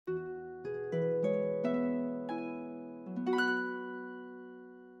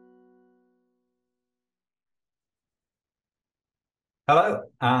Hello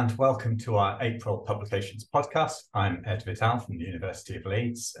and welcome to our April Publications podcast. I'm Ed Vital from the University of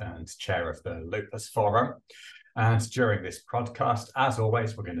Leeds and chair of the Lupus Forum. And during this podcast, as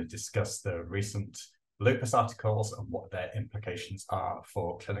always, we're going to discuss the recent lupus articles and what their implications are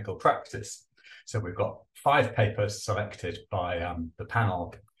for clinical practice. So we've got 5 papers selected by the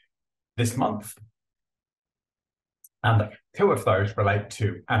panel this month, and 2 of those relate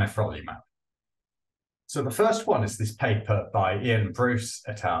to anifrolumab. So the first one is this paper by Ian Bruce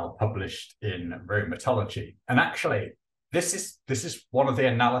et al. Published in Rheumatology. And actually, this is one of the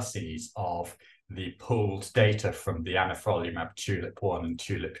analyses of the pooled data from the anifrolumab TULIP-1 and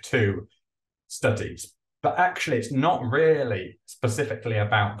TULIP-2 studies. But actually, it's not really specifically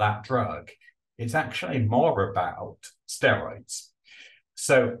about that drug. It's actually more about steroids.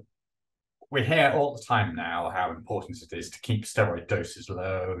 So we hear all the time now how important it is to keep steroid doses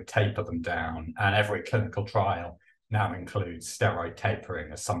low, taper them down, and every clinical trial now includes steroid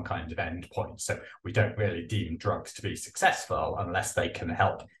tapering as some kind of endpoint. So we don't really deem drugs to be successful unless they can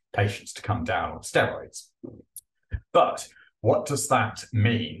help patients to come down on steroids. But what does that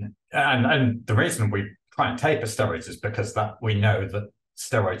mean? And the reason we try and taper steroids is because that we know that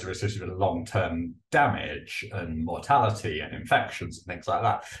steroids are associated with long-term damage and mortality and infections and things like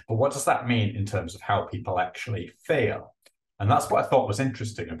that. But what does that mean in terms of how people actually feel? And that's what I thought was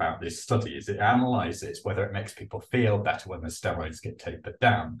interesting about this study, is it analyzes whether it makes people feel better when the steroids get tapered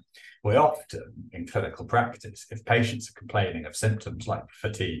down. We often, in clinical practice, if patients are complaining of symptoms like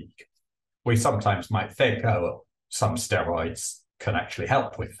fatigue, we sometimes might think, oh, well, some steroids can actually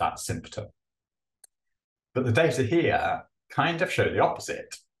help with that symptom. But the data here kind of show the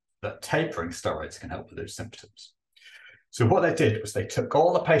opposite, that tapering steroids can help with those symptoms. So what they did was they took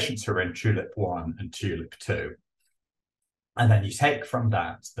all the patients who were in TULIP-1 and TULIP-2, and then you take from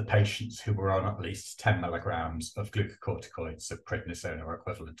that the patients who were on at least 10 milligrams of glucocorticoids of prednisone or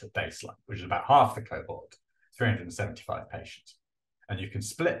equivalent at baseline, which is about half the cohort, 375 patients. And you can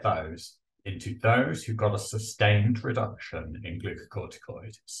split those into those who got a sustained reduction in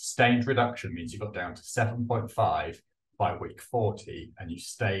glucocorticoid. Sustained reduction means you got down to 7.5 by week 40, and you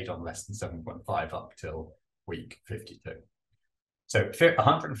stayed on less than 7.5 up till week 52. So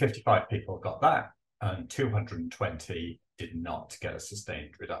 155 people got that, and 220 did not get a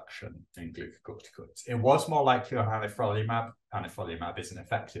sustained reduction in glucocorticoids. It was more likely on anifrolumab. Anifrolumab is an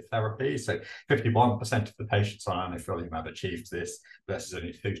effective therapy, so 51% of the patients on anifrolumab achieved this, versus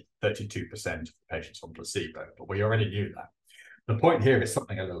only 32% of the patients on placebo. But we already knew that. The point here is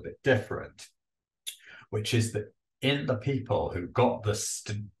something a little bit different, which is that in the people who got the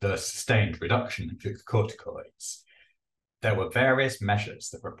sustained reduction in glucocorticoids, there were various measures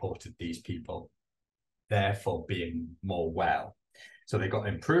that reported these people therefore being more well. So they got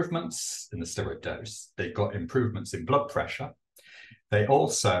improvements in the steroid dose, they got improvements in blood pressure, they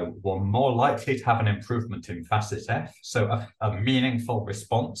also were more likely to have an improvement in FACIT-F. So a meaningful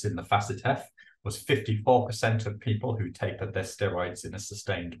response in the FACIT-F was 54% of people who tapered their steroids in a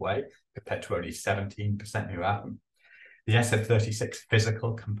sustained way, compared to only 17% who hadn't. The SF36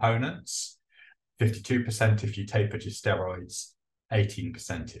 physical components, 52% if you tapered your steroids,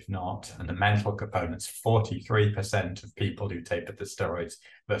 18% if not. And the mental components, 43% of people who tapered the steroids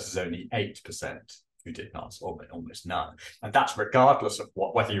versus only 8% who did not, or almost none. And that's regardless of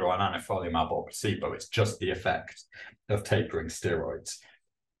whether you're on anifrolumab or placebo. It's just the effect of tapering steroids.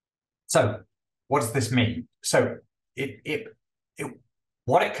 So what does this mean? So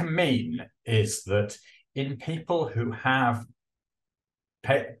what it can mean is that in people who have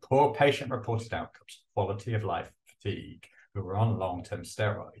poor patient-reported outcomes, quality of life, fatigue, who are on long-term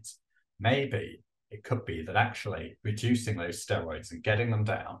steroids, maybe it could be that actually reducing those steroids and getting them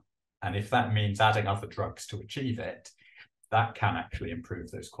down, and if that means adding other drugs to achieve it, that can actually improve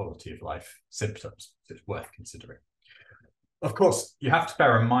those quality of life symptoms. So it's worth considering. Of course, you have to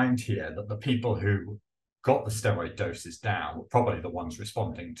bear in mind here that the people who got the steroid doses down were probably the ones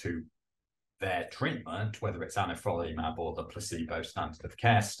responding to their treatment, whether it's anifrolumab or the placebo standard of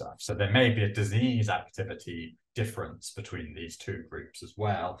care stuff. So there may be a disease activity difference between these two groups as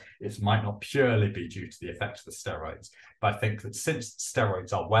well. It might not purely be due to the effect of the steroids, but I think that since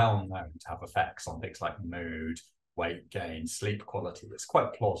steroids are well known to have effects on things like mood, weight gain, sleep quality, it's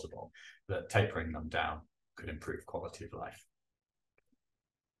quite plausible that tapering them down could improve quality of life.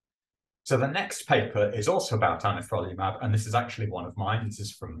 So the next paper is also about anifrolumab, and this is actually one of mine. This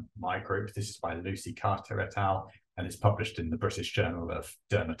is from my group. This is by Lucy Carter et al., and it's published in the British Journal of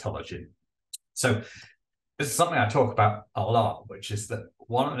Dermatology. So this is something I talk about a lot, which is that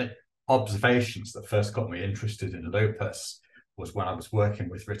one of the observations that first got me interested in lupus was when I was working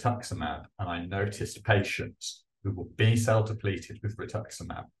with rituximab, and I noticed patients who were B-cell depleted with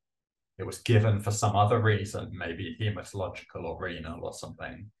rituximab. It was given for some other reason, maybe hematological or renal or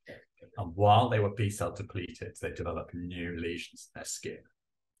something. And while they were B-cell depleted, they developed new lesions in their skin.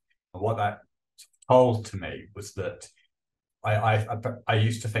 And what that told to me was that I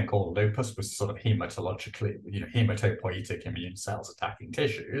used to think all lupus was sort of hematologically, hematopoietic immune cells attacking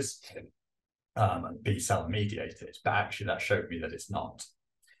tissues, and B-cell mediated, but actually that showed me that it's not.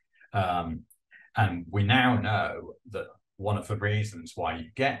 And we now know that one of the reasons why you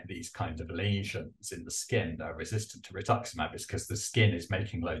get these kinds of lesions in the skin that are resistant to rituximab is because the skin is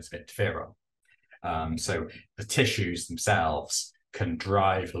making loads of interferon. So the tissues themselves can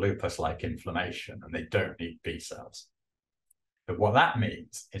drive lupus-like inflammation, and they don't need B cells. But what that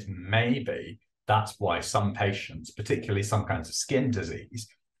means is maybe that's why some patients, particularly some kinds of skin disease,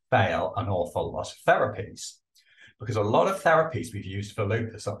 fail an awful lot of therapies. Because a lot of therapies we've used for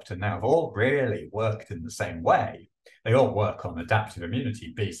lupus up to now have all really worked in the same way. They all work on adaptive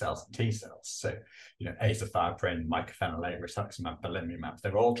immunity, B cells and T cells. So, azathioprine, mycophenolate, rituximab, belimumab,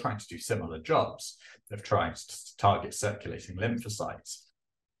 they're all trying to do similar jobs of trying to target circulating lymphocytes.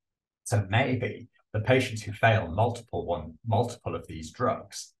 So maybe the patients who fail multiple of these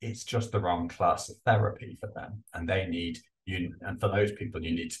drugs, it's just the wrong class of therapy for them, and they need and for those people,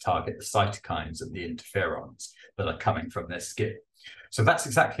 you need to target the cytokines and the interferons that are coming from their skin. So that's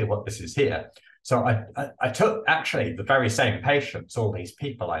exactly what this is here. So I took actually the very same patients, all these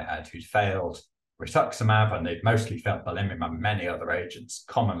people I had who'd failed rituximab, and they'd mostly failed belimumab, many other agents,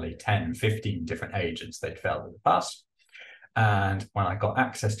 commonly 10, 15 different agents they'd failed in the past. And when I got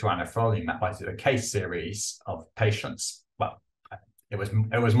access to anifrolumab, I did a case series of patients. Well, it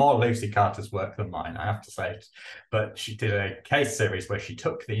was more Lucy Carter's work than mine, I have to say. But she did a case series where she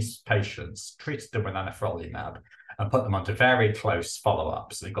took these patients, treated them with anifrolumab, and put them onto very close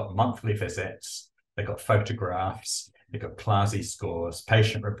follow-ups. So they got monthly visits, they got photographs, they got CLASI scores,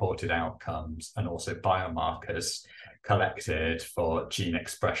 patient-reported outcomes, and also biomarkers collected for gene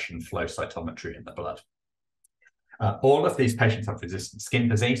expression flow cytometry in the blood. All of these patients have resistant skin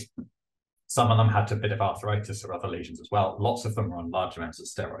disease. Some of them had a bit of arthritis or other lesions as well. Lots of them were on large amounts of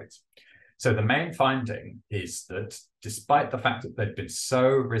steroids. So the main finding is that despite the fact that they've been so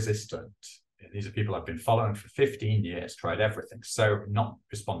resistant, these are people I've been following for 15 years, tried everything, so not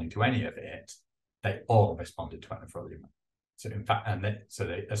responding to any of it, they all responded to anifrolumab. So in fact,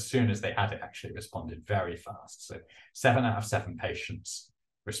 they, as soon as they had it, actually responded very fast. So 7 out of 7 patients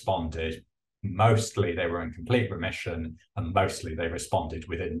responded. Mostly they were in complete remission, and mostly they responded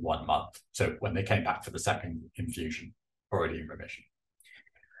within 1 month. So when they came back for the second infusion, already in remission.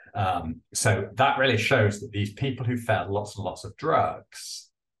 So that really shows that these people who failed lots and lots of drugs,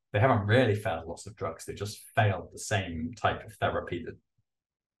 they haven't really failed lots of drugs. They just failed the same type of therapy that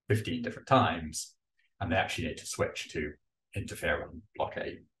 15 different times, and they actually need to switch to interferon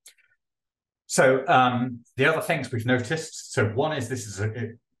blockade. So the other things we've noticed, so one is this is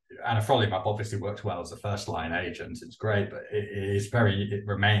anifrolumab obviously works well as a first-line agent. It's great, but it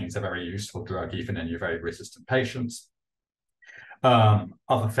remains a very useful drug even in your very resistant patients.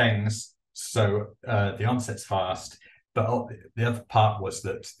 Other things, so the onset's fast, but the other part was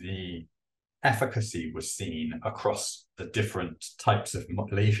that the efficacy was seen across the different types of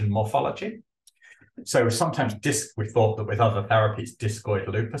lesion morphology. So sometimes we thought that with other therapies, discoid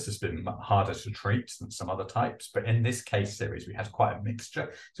lupus has been harder to treat than some other types. But in this case series, we had quite a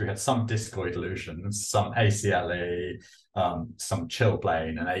mixture. So we had some discoid lesions, some ACLE, some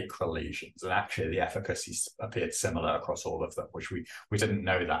chilblain and acral lesions. And actually the efficacy appeared similar across all of them, which we didn't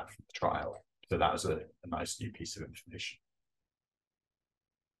know that from the trial. So that was a nice new piece of information.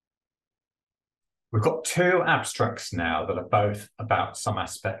 We've got 2 abstracts now that are both about some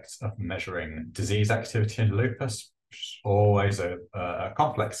aspects of measuring disease activity in lupus, which is always a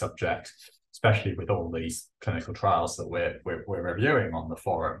complex subject, especially with all these clinical trials that we're reviewing on the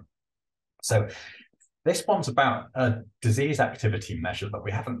forum. So this one's about a disease activity measure that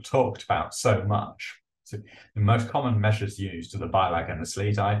we haven't talked about so much. So the most common measures used are the BILAG and the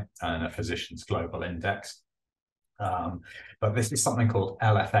SLEDAI and a physician's global index. But this is something called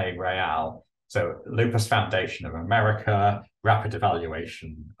LFA-REAL. So Lupus Foundation of America, rapid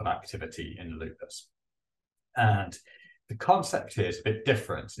evaluation of activity in lupus. And the concept here is a bit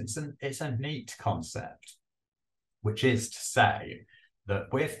different. It's a neat concept, which is to say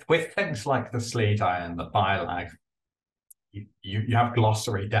that with things like the SLEDAI and the BILAG, you have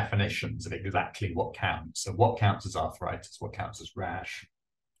glossary definitions of exactly what counts. So what counts as arthritis, what counts as rash,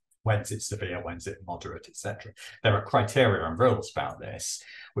 when's it severe, when's it moderate, etc. There are criteria and rules about this,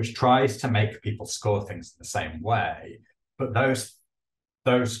 which tries to make people score things in the same way. But those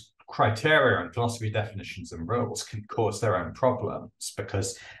criteria and glossary definitions and rules can cause their own problems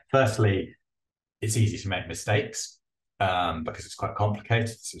because, firstly, it's easy to make mistakes because it's quite complicated.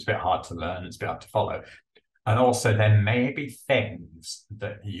 So it's a bit hard to learn. It's a bit hard to follow. And also, there may be things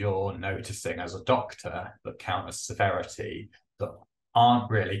that you're noticing as a doctor that count as severity that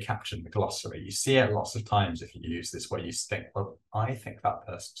aren't really captured in the glossary. You see it lots of times if you use this, where you think, well, I think that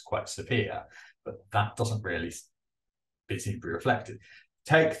person's quite severe, but that doesn't really seem to be reflected.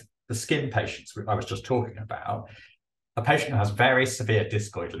 Take the skin patients I was just talking about. A patient who has very severe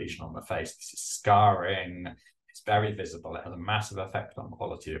discoid lesion on the face. This is scarring. It's very visible. It has a massive effect on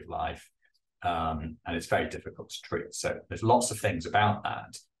quality of life. And it's very difficult to treat. So there's lots of things about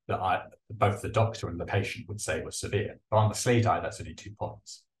that both the doctor and the patient would say were severe. But on the SLEDAI, that's only 2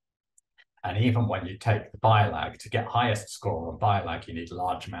 points. And even when you take the BILAG, to get highest score on BILAG, you need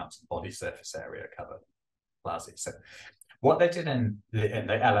large amounts of body surface area covered. So what they did in the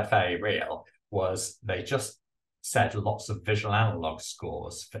LFA real was they just said lots of visual analog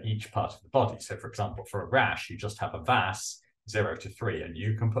scores for each part of the body. So for example, for a rash, you just have a VAS 0 to 3, and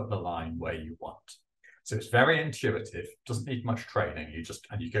you can put the line where you want. So it's very intuitive, doesn't need much training.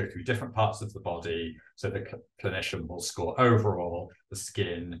 You go through different parts of the body. So the clinician will score overall, the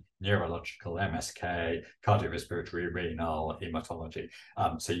skin, neurological, MSK, cardiorespiratory, renal, hematology.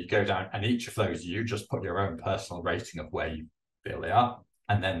 So you go down, and each of those, you just put your own personal rating of where you feel they are.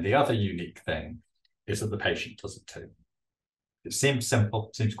 And then the other unique thing is that the patient does it too. It seems simple,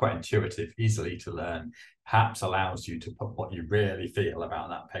 seems quite intuitive, easily to learn, perhaps allows you to put what you really feel about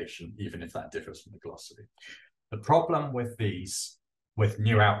that patient, even if that differs from the glossary. The problem with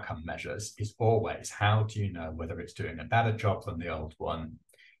new outcome measures is always, how do you know whether it's doing a better job than the old one?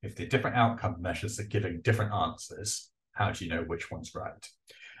 If the different outcome measures are giving different answers, how do you know which one's right?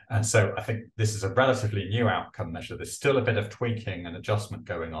 And so I think this is a relatively new outcome measure. There's still a bit of tweaking and adjustment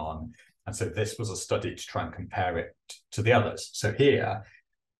going on. And so this was a study to try and compare it to the others. So here,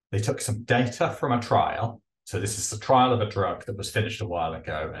 they took some data from a trial. So this is the trial of a drug that was finished a while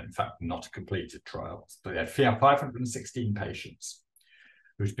ago, and in fact, not a completed trial. But they had 516 patients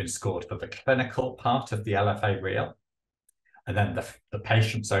who's been scored for the clinical part of the LFA real, and then the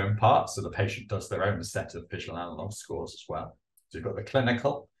patient's own part. So the patient does their own set of visual analog scores as well. So you've got the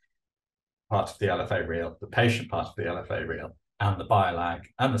clinical part of the LFA real, the patient part of the LFA real, and the BILAG,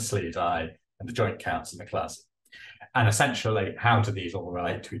 and the SLEDAI, and the joint counts, and the classic. And essentially, how do these all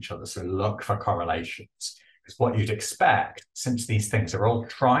relate to each other? So look for correlations. Because what you'd expect, since these things are all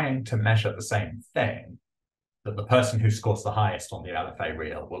trying to measure the same thing, that the person who scores the highest on the LFA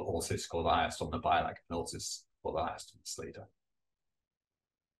real will also score the highest on the BILAG, and also score the highest on the SLEDAI.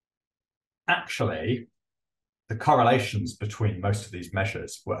 Actually, the correlations between most of these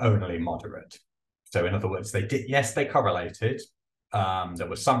measures were only moderate. So in other words, they correlated. There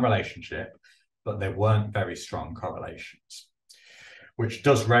was some relationship, but they weren't very strong correlations, which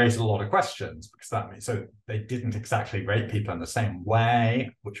does raise a lot of questions, because that means, so they didn't exactly rate people in the same way,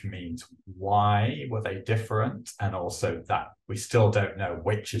 which means why were they different? And also that we still don't know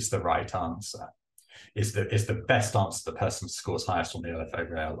which is the right answer. Is the best answer the person scores highest on the LFA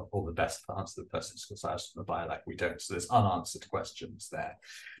rail, or the best answer the person scores highest on the BILAG? We don't. So there's unanswered questions there.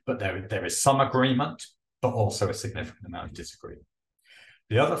 But there is some agreement, but also a significant amount of disagreement.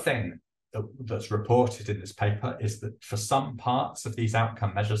 The other thing that's reported in this paper is that for some parts of these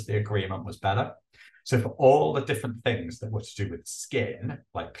outcome measures, the agreement was better. So for all the different things that were to do with skin,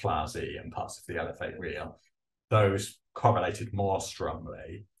 like CLASI and parts of the LFA real, those correlated more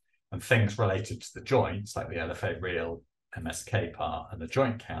strongly. And things related to the joints, like the LFA real, MSK part, and the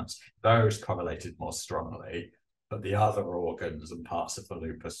joint counts, those correlated more strongly. But the other organs and parts of the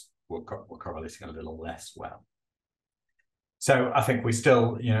lupus were correlating a little less well. So I think we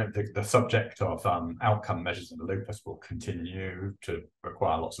still, the subject of outcome measures in the lupus will continue to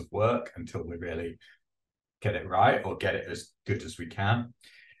require lots of work until we really get it right, or get it as good as we can.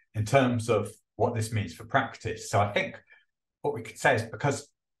 In terms of what this means for practice, so I think what we could say is, because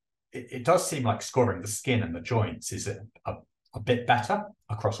it does seem like scoring the skin and the joints is a bit better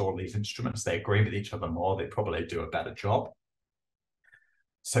across all these instruments. They agree with each other more. They probably do a better job.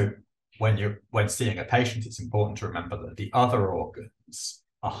 So when seeing a patient, it's important to remember that the other organs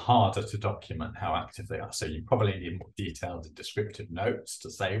are harder to document how active they are. So you probably need more detailed and descriptive notes to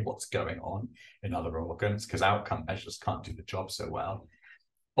say what's going on in other organs, because outcome measures can't do the job so well.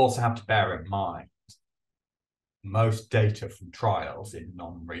 Also have to bear in mind, most data from trials in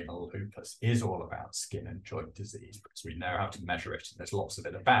non-renal lupus is all about skin and joint disease, because we know how to measure it and there's lots of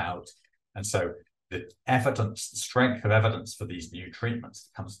it about. And so the evidence, the strength of evidence for these new treatments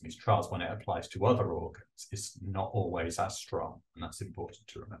that comes from these trials when it applies to other organs is not always as strong, and that's important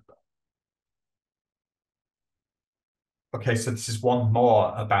to remember. Okay, so this is one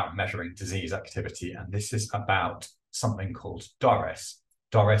more about measuring disease activity, and this is about something called DORIS.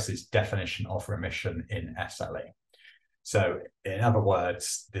 DORIS is definition of remission in SLE. So in other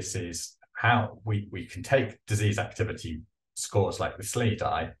words, this is how we can take disease activity scores like the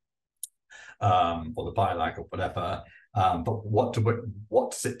SLEDAI or the BILAG or whatever, but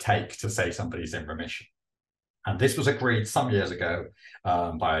what does it take to say somebody's in remission? And this was agreed some years ago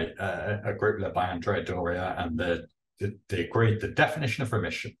by a group led by Andrea Doria, and they agreed the definition of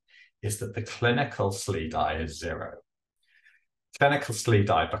remission is that the clinical SLEDAI is 0. Clinical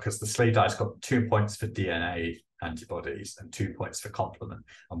SLEDAI, because the SLEDAI's got 2 points for DNA antibodies and 2 points for complement.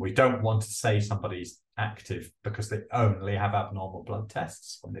 And we don't want to say somebody's active because they only have abnormal blood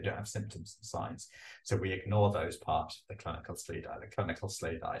tests when they don't have symptoms and signs. So we ignore those parts of the clinical SLEDAI. The clinical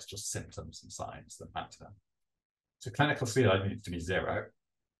SLEDAI is just symptoms and signs that matter. So clinical SLEDAI needs to be 0.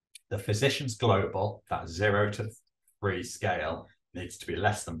 The physician's global, that 0 to 3 scale, needs to be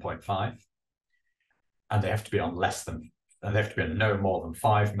less than 0.5. And they have to be on no more than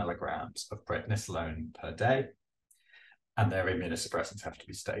 5 milligrams of prednisolone per day. And their immunosuppressants have to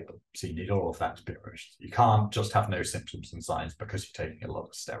be stable. So you need all of that to be remission. You can't just have no symptoms and signs because you're taking a lot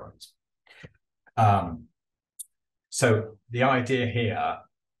of steroids. So the idea here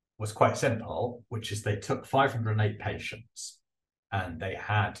was quite simple, which is they took 508 patients and they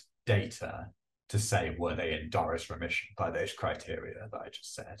had data to say, were they in DORIS remission by those criteria that I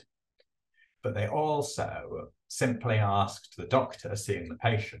just said. But they also simply asked the doctor seeing the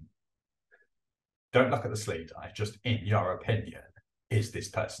patient, don't look at the SLEDAI, just in your opinion, is this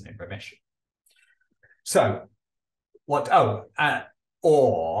person in remission? So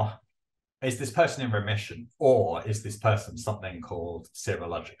or is this person in remission, or is this person something called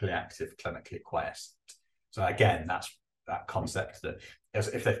serologically active, clinically quiescent? So again, that's that concept that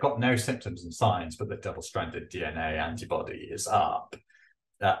if they've got no symptoms and signs, but the double-stranded DNA antibody is up,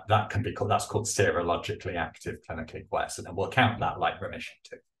 that can be called, that's called serologically active, clinically quiescent, and we'll count that like remission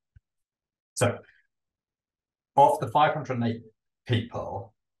too. So of the 508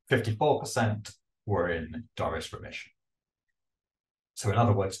 people, 54% were in DORIS remission. So in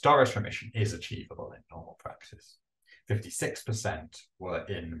other words, DORIS remission is achievable in normal practice. 56% were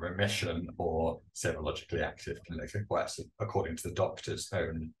in remission or serologically active, clinically quiescent, according to the doctor's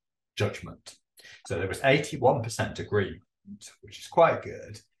own judgment. So there was 81% agreement, which is quite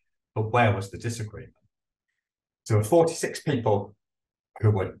good, but where was the disagreement? So there were 46 people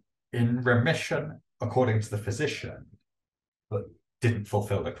who were in remission according to the physician, but didn't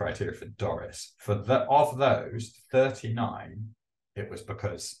fulfill the criteria for DORIS. Of those, 39, it was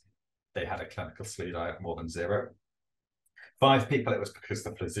because they had a clinical SLEDAI of more than 0. 5 people, it was because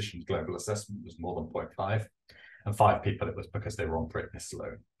the physician's global assessment was more than 0.5. And 5 people, it was because they were on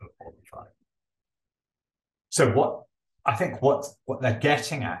prednisolone of more than 5. So what they're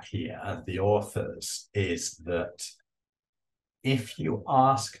getting at here, the authors, is that if you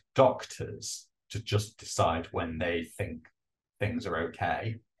ask doctors to just decide when they think things are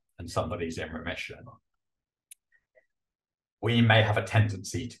okay and somebody's in remission, we may have a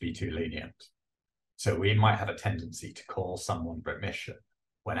tendency to be too lenient. So we might have a tendency to call someone remission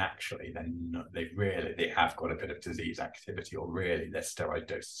when actually they have got a bit of disease activity, or really their steroid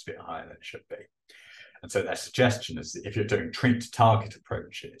dose is a bit higher than it should be. And so their suggestion is that if you're doing treat to target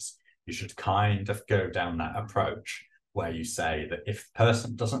approaches, you should kind of go down that approach where you say that if the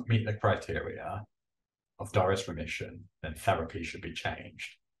person doesn't meet the criteria of DORIS remission, then therapy should be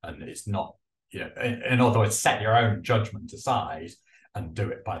changed. And it's not, in other words, set your own judgment aside and do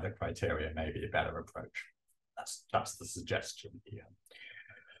it by the criteria, maybe a better approach. That's the suggestion here.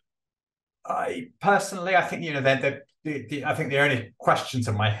 I think, I think the only questions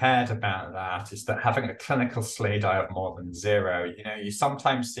in my head about that is that having a clinical SLEDAI of more than 0, you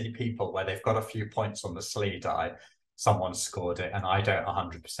sometimes see people where they've got a few points on the SLEDAI, someone scored it, and I don't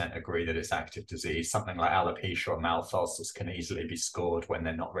 100% agree that it's active disease. Something like alopecia or mouth ulcers can easily be scored when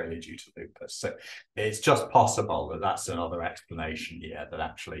they're not really due to lupus. So it's just possible that that's another explanation here, that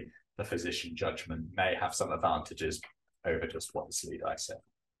actually the physician judgment may have some advantages over just what the SLEDAI said.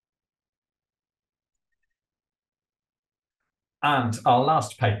 And our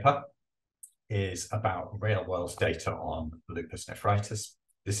last paper is about real-world data on lupus nephritis.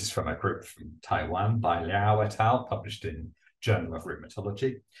 This is from a group from Taiwan by Liao et al., published in Journal of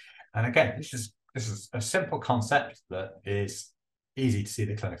Rheumatology. And again, this is a simple concept that is easy to see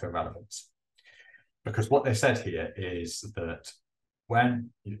the clinical relevance. Because what they said here is that when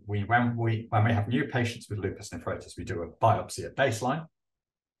we have new patients with lupus nephritis, we do a biopsy at baseline.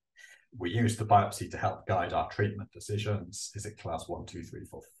 We use the biopsy to help guide our treatment decisions. Is it class 1, 2, 3,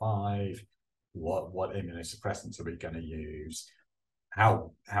 4, 5? what immunosuppressants are we going to use?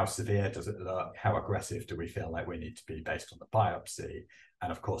 How severe does it look? How aggressive do we feel like we need to be based on the biopsy?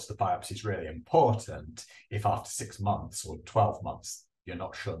 And of course, the biopsy is really important if after 6 months or 12 months, you're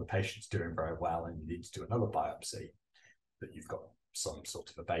not sure the patient's doing very well and you need to do another biopsy, that you've got some sort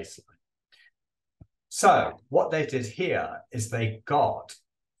of a baseline. So what they did here is they got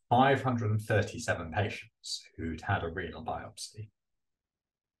 537 patients who'd had a renal biopsy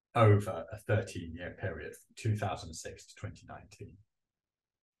over a 13-year period from 2006 to 2019.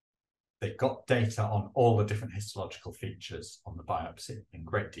 They got data on all the different histological features on the biopsy in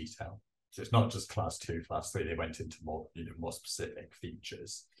great detail. So it's not just class 2, class 3. They went into more, more specific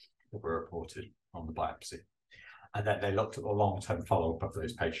features that were reported on the biopsy. And then they looked at the long-term follow-up of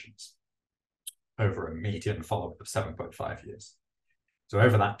those patients over a median follow-up of 7.5 years. So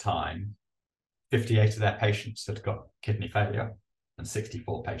over that time, 58 of their patients had got kidney failure and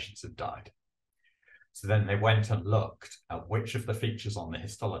 64 patients had died. So then they went and looked at which of the features on the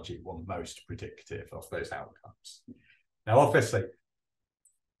histology were most predictive of those outcomes. Now, obviously,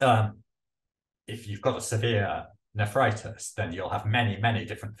 if you've got a severe nephritis, then you'll have many, many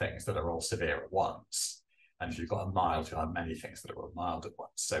different things that are all severe at once. And if you've got a mild, you'll have many things that are all mild at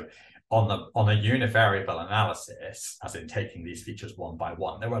once. So on a univariable analysis, as in taking these features one by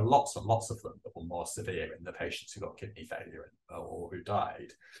one, there were lots and lots of them that were more severe in the patients who got kidney failure or who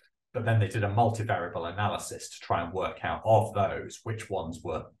died. But then they did a multivariable analysis to try and work out of those which ones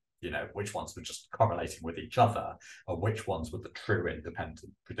were, which ones were just correlating with each other, or which ones were the true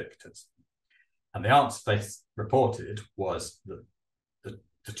independent predictors. And the answer they reported was that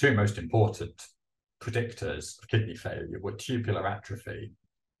the two most important predictors of kidney failure were tubular atrophy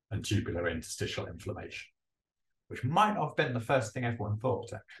and tubular interstitial inflammation, which might not have been the first thing everyone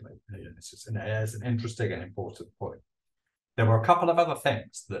thought, actually. It's an interesting and important point. There were a couple of other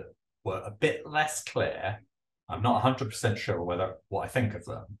things that were a bit less clear. I'm not 100% sure what I think of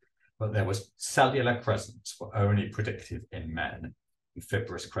them, but there was cellular crescents were only predictive in men, and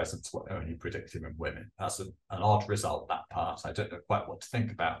fibrous crescents were only predictive in women. That's an odd result, that part. I don't know quite what to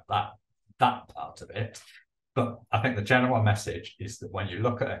think about that part of it. But I think the general message is that when you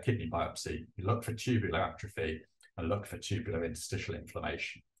look at a kidney biopsy, you look for tubular atrophy and look for tubular interstitial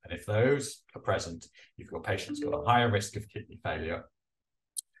inflammation. And if those are present, you've got patients got a higher risk of kidney failure.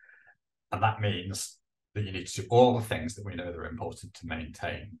 And that means that you need to do all the things that we know that are important to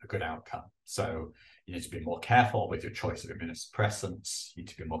maintain a good outcome. So you need to be more careful with your choice of immunosuppressants. You need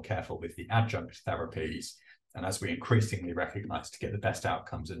to be more careful with the adjunct therapies. And as we increasingly recognize, to get the best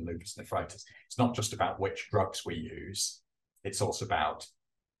outcomes in lupus nephritis, it's not just about which drugs we use. It's also about,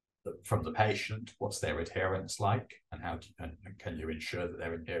 from the patient, what's their adherence like, and can you ensure that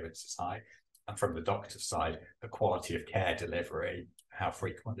their adherence is high? And from the doctor's side, the quality of care delivery, how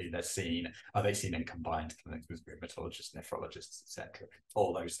frequently they're seen, are they seen in combined clinics with rheumatologists, nephrologists, etc.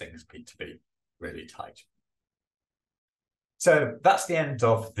 All those things need to be really tight. So that's the end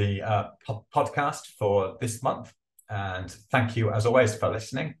of the podcast for this month. And thank you, as always, for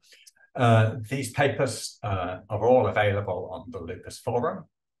listening. These papers are all available on the Lupus Forum,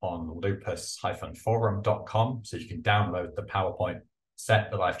 on lupus-forum.com. So you can download the PowerPoint set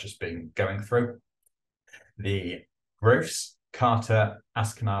that I've just been going through. The Bruce, Carter,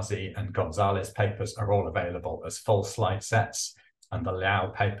 Ashkenazi, and Gonzalez papers are all available as full slide sets. And the Liao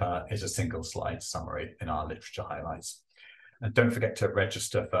paper is a single slide summary in our literature highlights. And don't forget to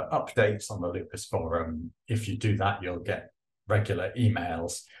register for updates on the Lupus Forum. If you do that, you'll get regular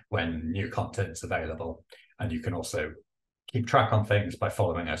emails when new content's available. And you can also keep track on things by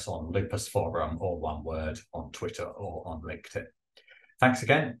following us on Lupus Forum, or one word, on Twitter or on LinkedIn. Thanks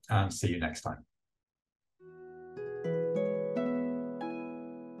again, and see you next time.